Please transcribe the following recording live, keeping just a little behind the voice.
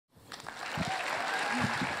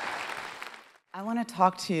I want to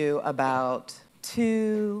talk to you about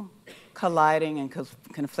two colliding and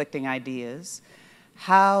conflicting ideas: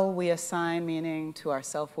 how we assign meaning to our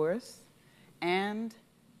self-worth, and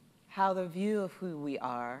how the view of who we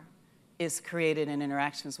are is created in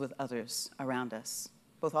interactions with others around us,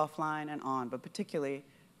 both offline and on, but particularly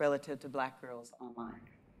relative to Black girls online.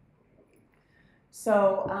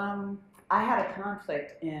 So I had a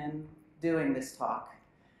conflict in doing this talk.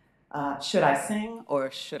 Should I sing or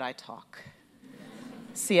should I talk?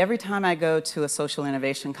 See, every time I go to a social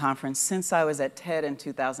innovation conference, since I was at TED in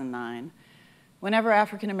 2009, whenever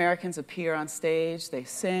African Americans appear on stage, they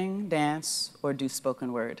sing, dance, or do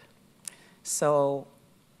spoken word. So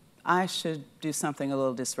I should do something a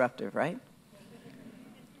little disruptive, right?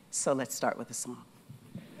 So let's start with a song.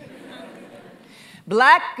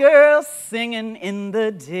 Black girls singing in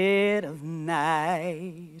the dead of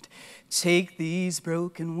night, take these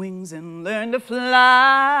broken wings and learn to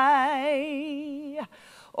fly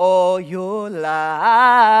all your life.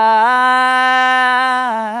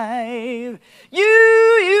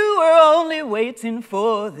 You were only waiting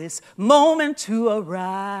for this moment to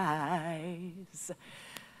arise.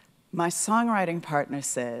 My songwriting partner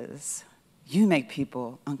says, you make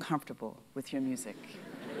people uncomfortable with your music.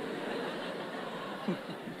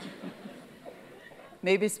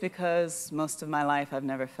 Maybe it's because most of my life I've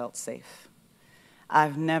never felt safe.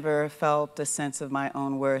 I've never felt a sense of my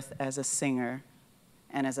own worth as a singer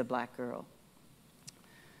and as a Black girl.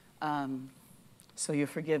 So you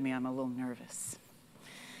forgive me, I'm a little nervous.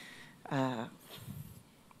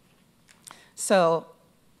 So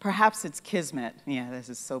perhaps it's kismet. Yeah, this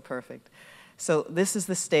is so perfect. So this is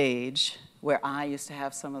the stage where I used to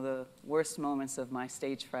have some of the worst moments of my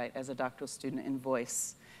stage fright as a doctoral student in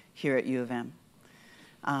voice here at U of M.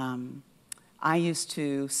 I used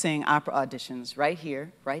to sing opera auditions right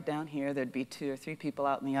here, right down here. There'd be 2 or 3 people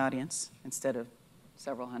out in the audience instead of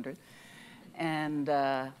several hundred. And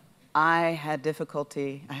I had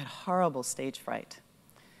difficulty, I had horrible stage fright.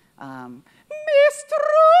 Mi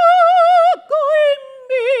struggo in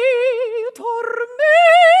mi tormento,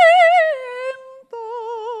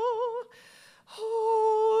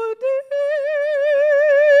 oh Dio.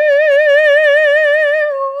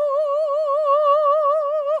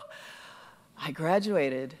 I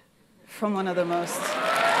graduated from one of the most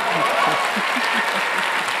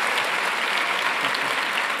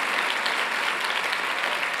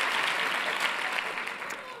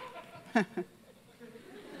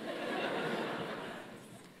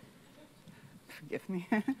forgive me.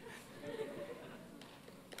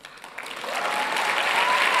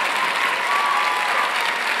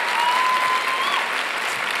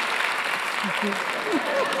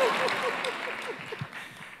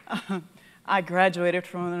 I graduated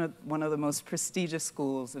from one of the most prestigious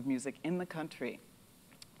schools of music in the country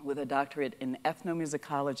with a doctorate in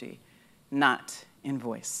ethnomusicology, not in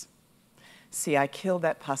voice. See, I killed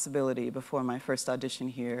that possibility before my first audition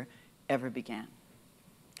here ever began.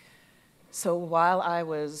 So while I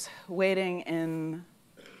was waiting in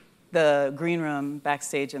the green room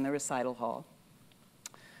backstage in the recital hall,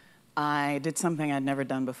 I did something I'd never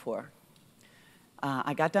done before.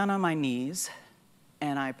 I got down on my knees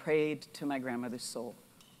and I prayed to my grandmother's soul.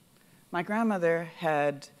 My grandmother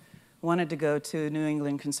had wanted to go to New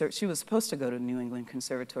England she was supposed to go to New England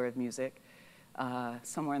Conservatory of Music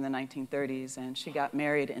somewhere in the 1930s, and she got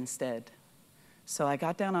married instead. So I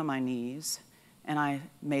got down on my knees and I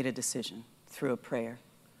made a decision through a prayer.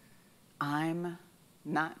 I'm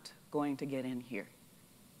not going to get in here.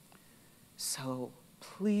 So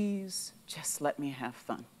please just let me have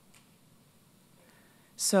fun.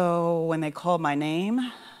 So when they called my name,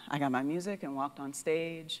 I got my music and walked on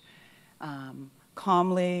stage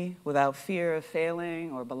calmly, without fear of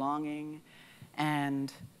failing or belonging.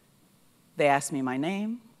 And they asked me my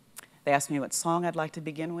name. They asked me what song I'd like to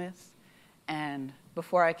begin with. And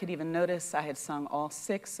before I could even notice, I had sung all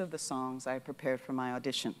 6 of the songs I had prepared for my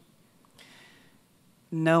audition.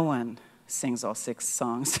 No one sings all 6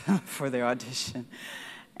 songs for their audition.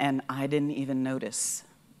 And I didn't even notice.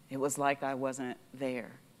 It was like I wasn't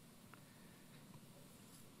there.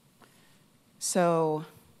 So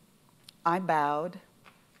I bowed.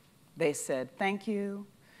 They said, thank you.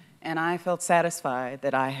 And I felt satisfied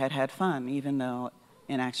that I had had fun, even though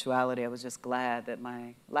in actuality I was just glad that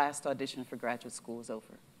my last audition for graduate school was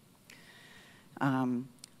over.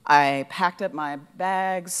 I packed up my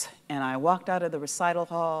bags and I walked out of the recital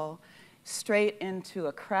hall straight into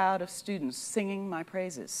a crowd of students singing my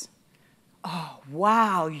praises. Oh,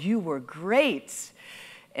 wow, you were great.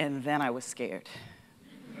 And then I was scared.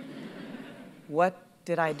 What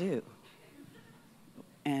did I do?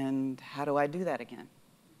 And how do I do that again?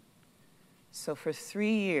 So for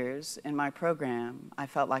 3 years in my program, I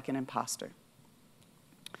felt like an imposter.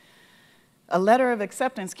 A letter of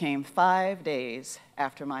acceptance came 5 days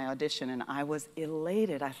after my audition, and I was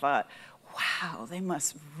elated. I thought, wow, they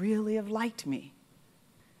must really have liked me.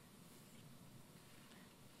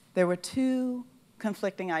 There were two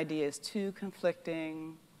conflicting ideas, two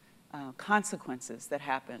conflicting consequences that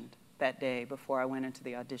happened that day before I went into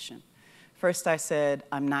the audition. First, I said,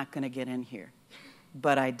 I'm not going to get in here,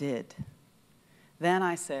 but I did. Then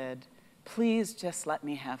I said, please just let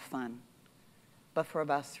me have fun. But for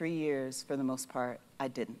about 3 years, for the most part, I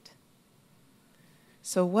didn't.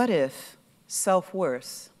 So what if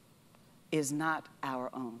self-worth is not our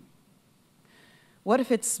own? What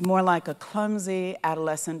if it's more like a clumsy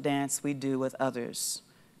adolescent dance we do with others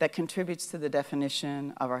that contributes to the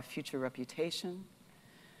definition of our future reputation,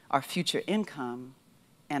 our future income,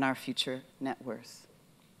 and our future net worth?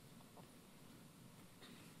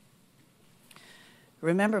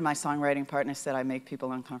 Remember, my songwriting partner said I make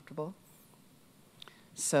people uncomfortable?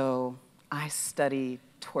 So I study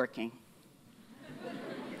twerking.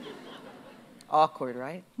 Awkward,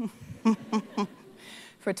 right?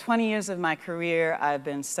 For 20 years of my career, I've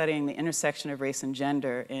been studying the intersection of race and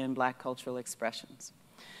gender in Black cultural expressions.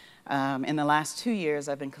 In the last 2 years,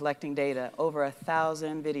 I've been collecting data, over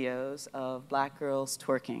 1,000 videos of Black girls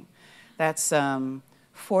twerking. That's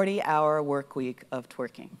 40-hour work week of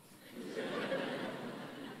twerking.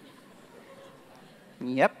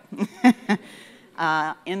 Yep.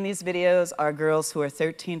 In these videos are girls who are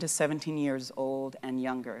 13 to 17 years old and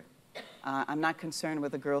younger. I'm not concerned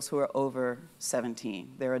with the girls who are over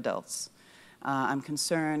 17. They're adults. I'm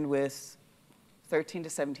concerned with 13 to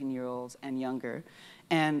 17-year-olds and younger.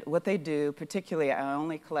 And what they do, particularly, I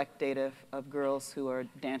only collect data of girls who are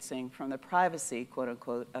dancing from the privacy, quote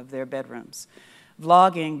unquote, of their bedrooms.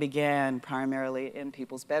 Vlogging began primarily in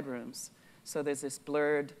people's bedrooms. So there's this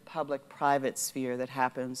blurred public-private sphere that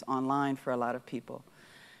happens online for a lot of people.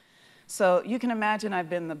 So you can imagine I've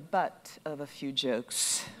been the butt of a few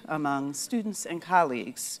jokes among students and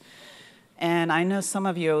colleagues. And I know some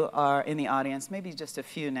of you are in the audience, maybe just a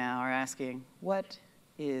few now, are asking, what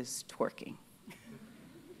is twerking?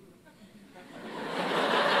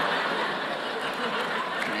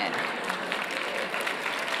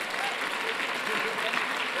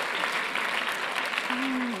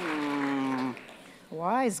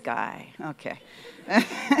 Wise guy, okay.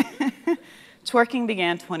 Twerking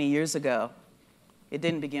began 20 years ago. It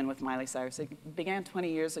didn't begin with Miley Cyrus. It began 20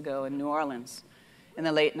 years ago in New Orleans in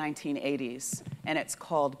the late 1980s, and it's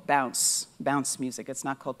called bounce music. It's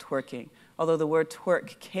not called twerking, although the word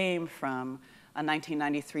twerk came from a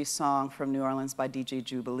 1993 song from New Orleans by DJ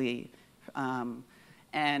Jubilee.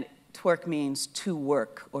 And twerk means to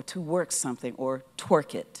work, or to work something, or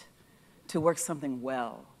twerk it, to work something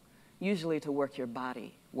well. Usually to work your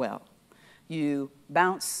body well. You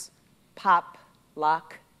bounce, pop,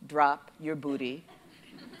 lock, drop your booty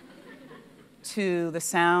to the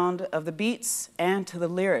sound of the beats and to the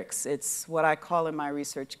lyrics. It's what I call in my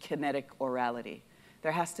research kinetic orality.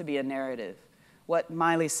 There has to be a narrative. What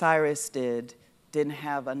Miley Cyrus didn't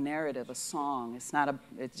have a narrative, a song.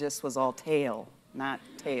 It just was all tail, not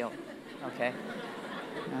tail, okay?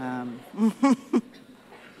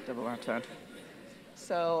 Double R tone.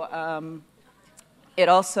 So it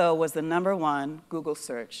also was the #1 Google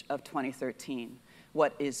search of 2013.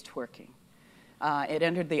 What is twerking? It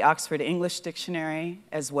entered the Oxford English Dictionary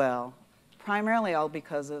as well, primarily all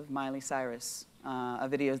because of Miley Cyrus, a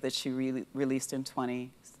video that she released in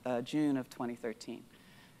June of 2013.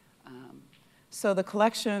 So the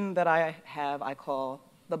collection that I have, I call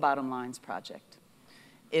the Bottom Lines Project.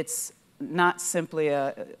 It's not simply,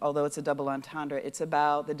 although it's a double entendre, it's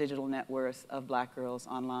about the digital net worth of Black girls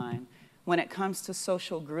online. When it comes to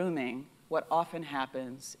social grooming, what often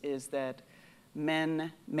happens is that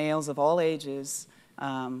males of all ages,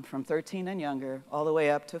 from 13 and younger, all the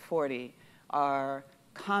way up to 40, are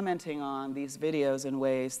commenting on these videos in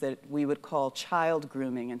ways that we would call child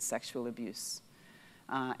grooming and sexual abuse.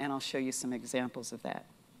 And I'll show you some examples of that.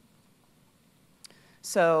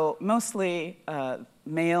 So mostly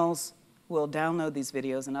males will download these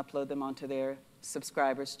videos and upload them onto their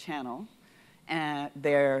subscribers' channel. And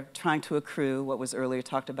they're trying to accrue what was earlier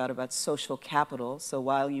talked about social capital. So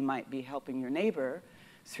while you might be helping your neighbor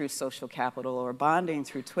through social capital or bonding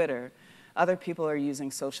through Twitter, other people are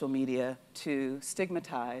using social media to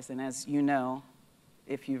stigmatize. And as you know,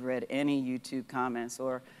 if you've read any YouTube comments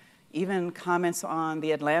or even comments on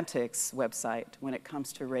the Atlantic's website when it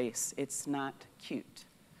comes to race, it's not cute.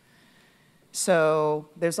 So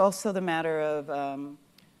there's also the matter of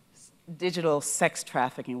digital sex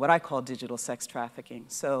trafficking, what I call digital sex trafficking.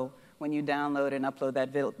 So when you download and upload that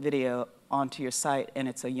video onto your site and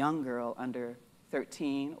it's a young girl under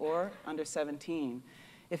 13 or under 17,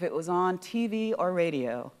 if it was on TV or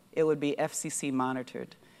radio, it would be FCC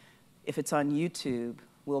monitored. If it's on YouTube,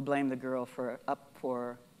 we'll blame the girl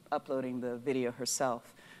for uploading the video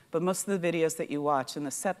herself. But most of the videos that you watch, in the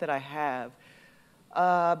set that I have,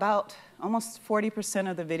 about almost 40%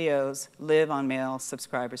 of the videos live on male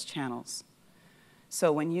subscribers' channels.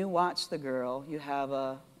 So when you watch the girl, you have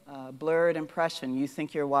a blurred impression. You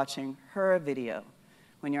think you're watching her video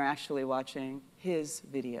when you're actually watching his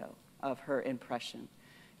video of her impression.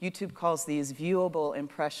 YouTube calls these viewable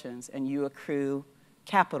impressions, and you accrue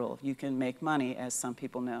capital. You can make money, as some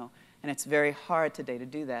people know. And it's very hard today to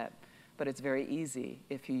do that, but it's very easy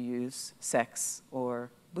if you use sex or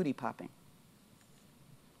booty popping.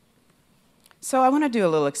 So I want to do a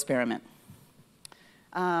little experiment.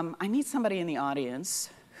 I need somebody in the audience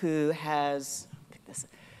who has,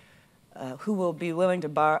 who will be willing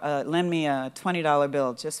to lend me a $20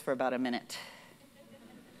 bill just for about a minute.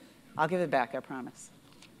 I'll give it back, I promise.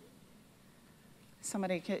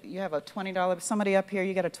 Somebody, you have a $20, somebody up here,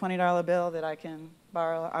 you got a $20 bill that I can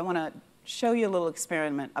borrow? I want to show you a little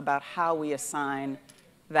experiment about how we assign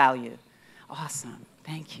value. Awesome,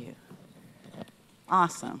 thank you.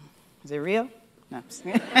 Awesome. Is it real? No.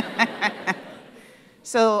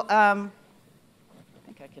 So, I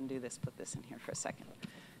think I can do this, put this in here for a second.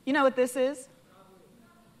 You know what this is?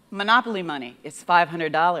 Monopoly money. It's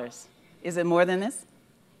 $500. Is it more than this?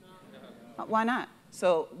 No. Why not?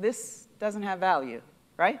 So this doesn't have value,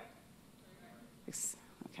 right?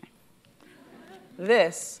 Okay.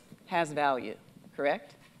 This has value,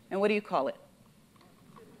 correct? And what do you call it?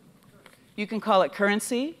 You can call it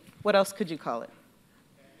currency. What else could you call it?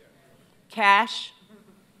 Cash,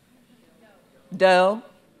 dough,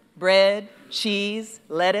 bread, cheese,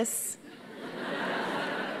 lettuce.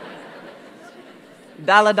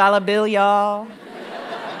 Dollar bill, y'all.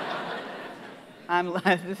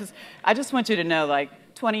 I just want you to know, like,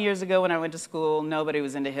 20 years ago when I went to school, nobody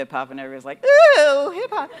was into hip-hop, and everybody was like, ooh,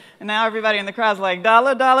 hip-hop. And now everybody in the crowd's like,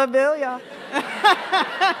 dollar bill, y'all.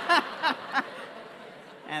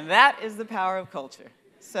 And that is the power of culture.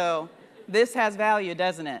 So this has value,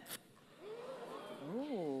 doesn't it?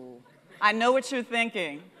 Ooh. I know what you're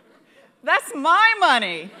thinking. That's my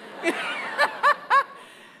money.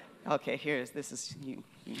 Okay, this is, you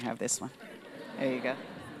can have this one. There you go.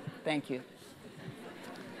 Thank you.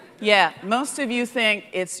 Yeah, most of you think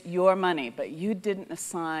it's your money, but you didn't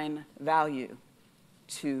assign value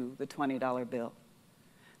to the $20 bill.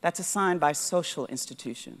 That's assigned by social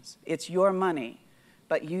institutions. It's your money,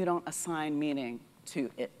 but you don't assign meaning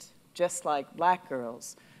to it. Just like black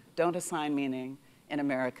girls don't assign meaning in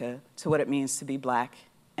America to what it means to be black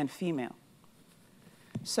and female.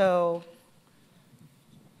 So,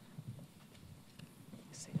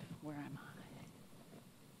 let's see, where am I?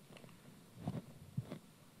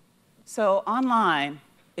 So online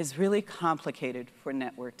is really complicated for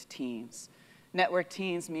networked teens. Networked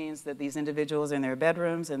teens means that these individuals in their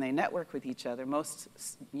bedrooms and they network with each other. Most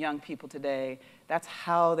young people today, that's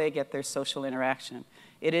how they get their social interaction.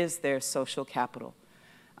 It is their social capital.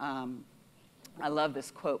 I love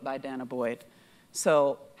this quote by Dana Boyd.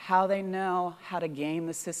 So how they know how to game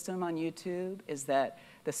the system on YouTube is that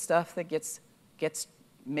the stuff that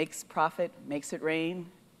makes profit, makes it rain,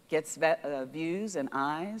 gets views and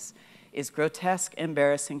eyes, is grotesque,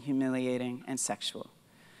 embarrassing, humiliating, and sexual.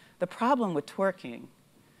 The problem with twerking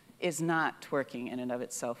is not twerking in and of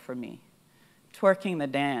itself for me. Twerking the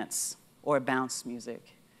dance or bounce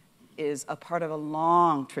music is a part of a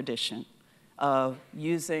long tradition of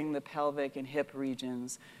using the pelvic and hip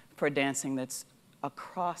regions for dancing that's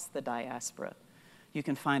across the diaspora. You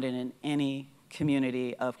can find it in any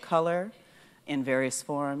community of color in various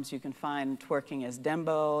forms. You can find twerking as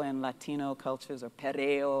dembo in Latino cultures, or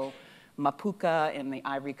perreo, mapuca in the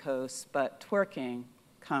Ivory Coast, but twerking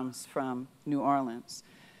comes from New Orleans.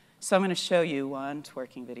 So I'm going to show you one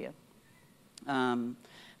twerking video.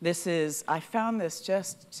 I found this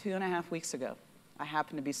just 2.5 weeks ago. I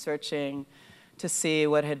happened to be searching to see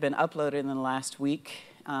what had been uploaded in the last week,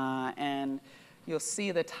 and you'll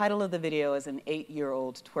see the title of the video is an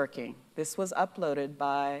 8-year-old twerking. This was uploaded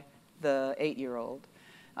by the 8-year-old.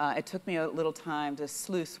 It took me a little time to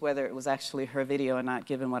sleuth whether it was actually her video or not,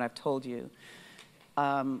 given what I've told you.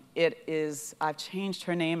 I've changed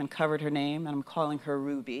her name and covered her name, and I'm calling her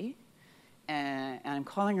Ruby. And I'm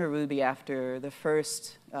calling her Ruby after the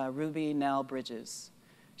first Ruby Nell Bridges.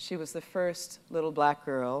 She was the first little black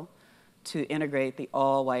girl to integrate the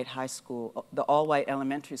all-white high school, the all-white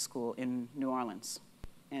elementary school in New Orleans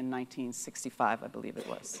in 1965, I believe it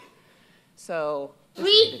was. So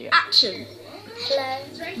Read action. Hello,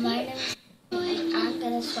 my name is and I'm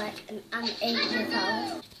gonna twerk and I'm 8 years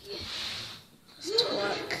old.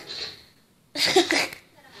 Twerk.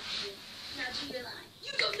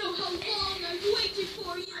 You don't know how long I've waited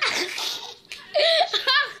for you.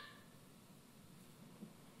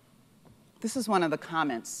 This is one of the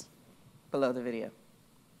comments below the video.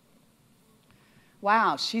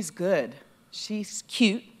 Wow, she's good. She's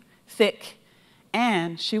cute, thick,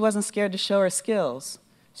 and she wasn't scared to show her skills.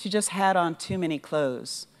 She just had on too many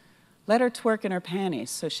clothes. Let her twerk in her panties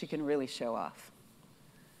so she can really show off.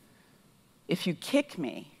 If you kick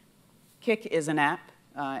me, Kick is an app.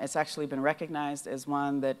 It's actually been recognized as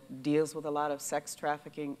one that deals with a lot of sex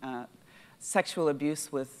trafficking, sexual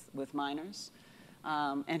abuse with minors.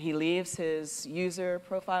 And he leaves his user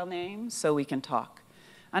profile name so we can talk.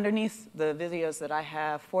 Underneath the videos that I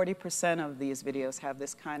have, 40% of these videos have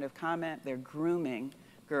this kind of comment. They're grooming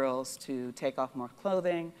girls to take off more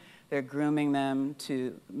clothing. They're grooming them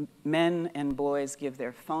to, men and boys give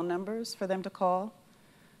their phone numbers for them to call.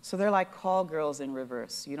 So they're like call girls in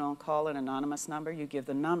reverse. You don't call an anonymous number, you give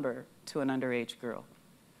the number to an underage girl.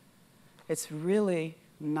 It's really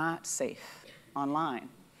not safe online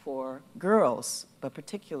for girls, but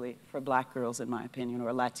particularly for black girls, in my opinion,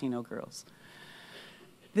 or Latino girls.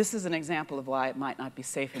 This is an example of why it might not be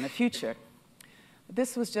safe in the future.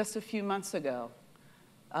 This was just a few months ago.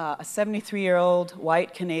 A 73-year-old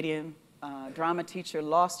white Canadian drama teacher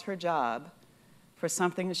lost her job for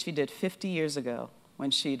something that she did 50 years ago when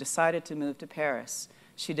she decided to move to Paris.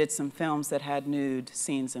 She did some films that had nude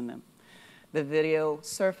scenes in them. The video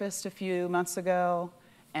surfaced a few months ago,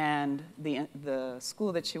 and the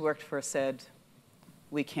school that she worked for said,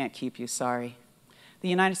 "We can't keep you, sorry." The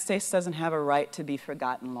United States doesn't have a right to be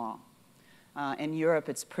forgotten law. In Europe,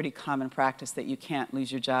 it's pretty common practice that you can't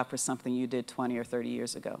lose your job for something you did 20 or 30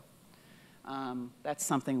 years ago. That's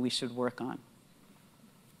something we should work on.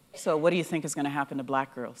 So what do you think is going to happen to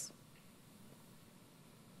black girls?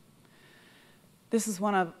 This is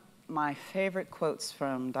one of my favorite quotes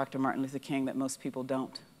from Dr. Martin Luther King that most people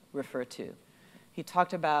don't refer to. He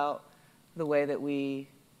talked about the way that we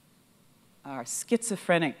are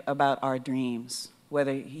schizophrenic about our dreams,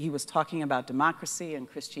 whether he was talking about democracy and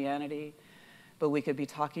Christianity, but we could be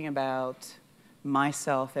talking about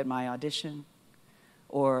myself at my audition,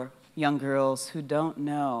 or young girls who don't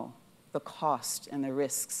know the cost and the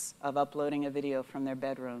risks of uploading a video from their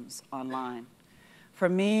bedrooms online. For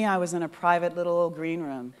me, I was in a private little green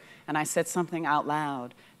room, and I said something out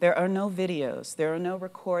loud. There are no videos, there are no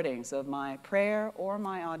recordings of my prayer or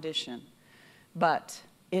my audition, but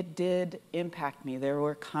it did impact me. There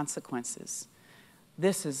were consequences.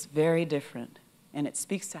 This is very different, and it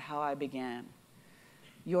speaks to how I began.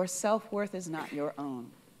 Your self-worth is not your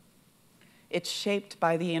own. It's shaped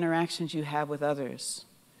by the interactions you have with others.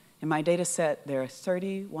 In my data set, there are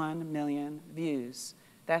 31 million views.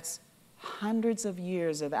 That's hundreds of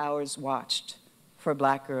years of hours watched for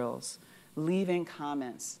black girls, leaving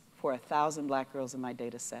comments for 1,000 black girls in my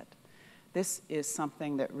data set. This is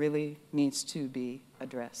something that really needs to be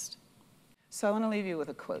addressed. So I want to leave you with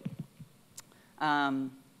a quote.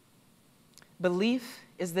 Belief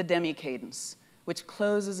is the demi-cadence which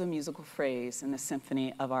closes a musical phrase in the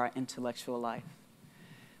symphony of our intellectual life.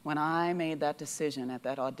 When I made that decision at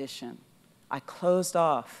that audition, I closed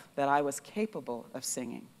off that I was capable of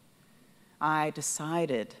singing. I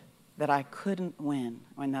decided that I couldn't win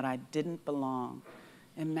and that I didn't belong.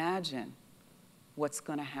 Imagine what's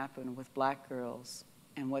going to happen with black girls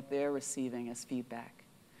and what they're receiving as feedback.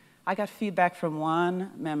 I got feedback from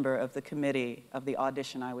one member of the committee of the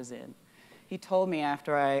audition I was in. He told me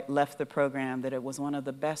after I left the program that it was one of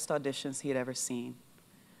the best auditions he had ever seen.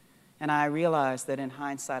 And I realized that in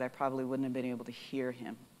hindsight, I probably wouldn't have been able to hear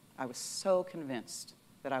him. I was so convinced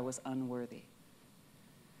that I was unworthy.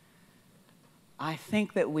 I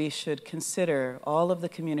think that we should consider all of the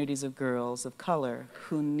communities of girls of color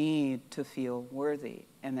who need to feel worthy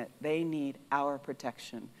and that they need our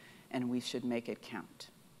protection, and we should make it count.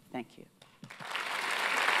 Thank you.